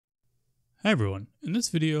Hi everyone, in this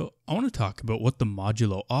video I want to talk about what the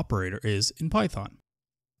modulo operator is in Python.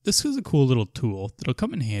 This is a cool little tool that'll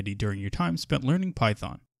come in handy during your time spent learning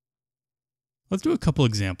Python. Let's do a couple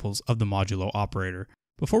examples of the modulo operator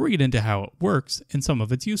before we get into how it works and some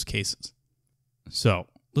of its use cases. So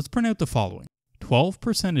let's print out the following: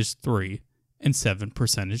 12% 3 and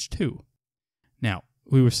 7% 2. Now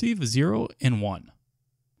we receive 0 and 1.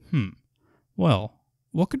 Well,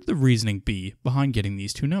 what could the reasoning be behind getting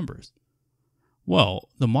these two numbers? Well,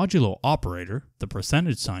 the modulo operator, the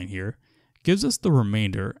percentage sign here, gives us the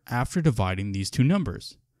remainder after dividing these two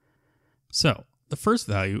numbers. So, the first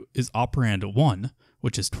value is operand 1,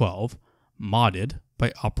 which is 12, modded by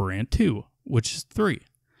operand 2, which is 3.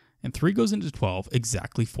 And 3 goes into 12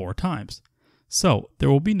 exactly 4 times. So, there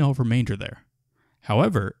will be no remainder there.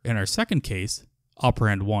 However, in our second case,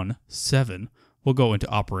 operand 1, 7, will go into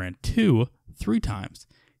operand 2 3 times,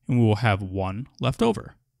 and we will have 1 left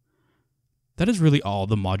over. That is really all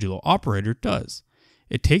the modulo operator does.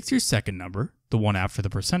 It takes your second number, the one after the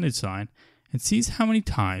percentage sign, and sees how many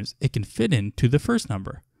times it can fit into the first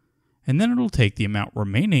number. And then it'll take the amount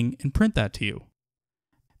remaining and print that to you.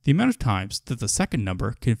 The amount of times that the second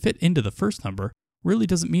number can fit into the first number really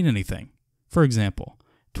doesn't mean anything. For example,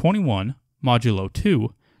 21 modulo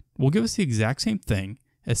 2 will give us the exact same thing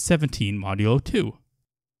as 17 modulo 2.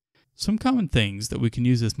 Some common things that we can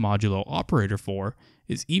use this modulo operator for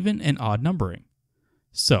is even and odd numbering.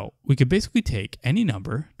 So we could basically take any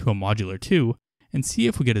number to a modular 2 and see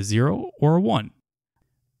if we get a 0 or a 1.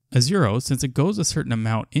 A 0, since it goes a certain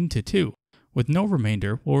amount into 2, with no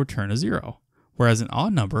remainder, will return a 0, whereas an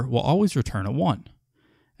odd number will always return a 1.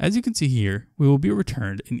 As you can see here, we will be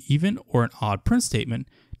returned an even or an odd print statement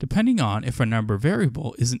depending on if our number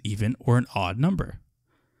variable is an even or an odd number.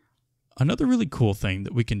 Another really cool thing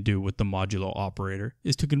that we can do with the modulo operator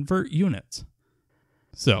is to convert units.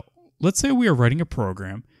 So, let's say we are writing a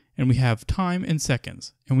program and we have time in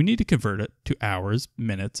seconds, and we need to convert it to hours,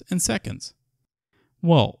 minutes, and seconds.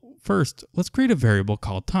 Well, first, let's create a variable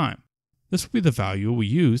called time. This will be the value we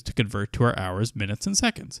use to convert to our hours, minutes, and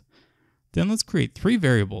seconds. Then let's create 3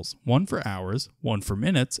 variables, one for hours, one for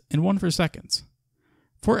minutes, and one for seconds.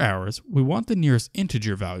 For hours, we want the nearest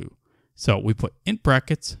integer value, so we put int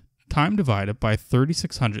brackets, time divided by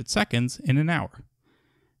 3600 seconds in an hour.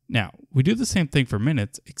 Now, we do the same thing for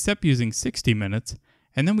minutes, except using 60 minutes,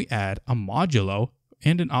 and then we add a modulo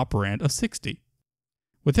and an operand of 60.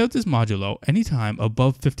 Without this modulo, any time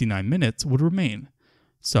above 59 minutes would remain.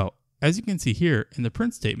 So, as you can see here in the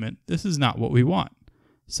print statement, this is not what we want.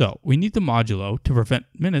 So, we need the modulo to prevent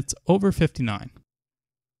minutes over 59.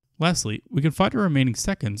 Lastly, we can find our remaining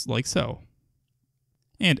seconds like so.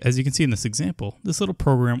 And as you can see in this example, this little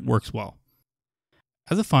program works well.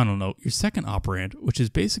 As a final note, your second operand, which is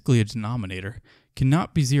basically a denominator,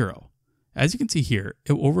 cannot be 0. As you can see here,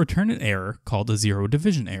 it will return an error called a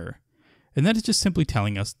zeroDivisionError. And that is just simply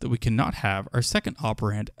telling us that we cannot have our second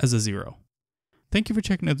operand as a 0. Thank you for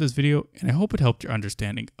checking out this video, and I hope it helped your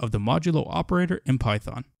understanding of the modulo operator in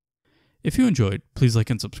Python. If you enjoyed, please like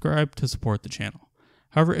and subscribe to support the channel.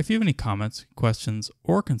 However, if you have any comments, questions,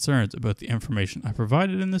 or concerns about the information I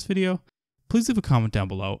provided in this video, please leave a comment down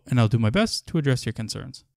below and I'll do my best to address your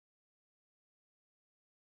concerns.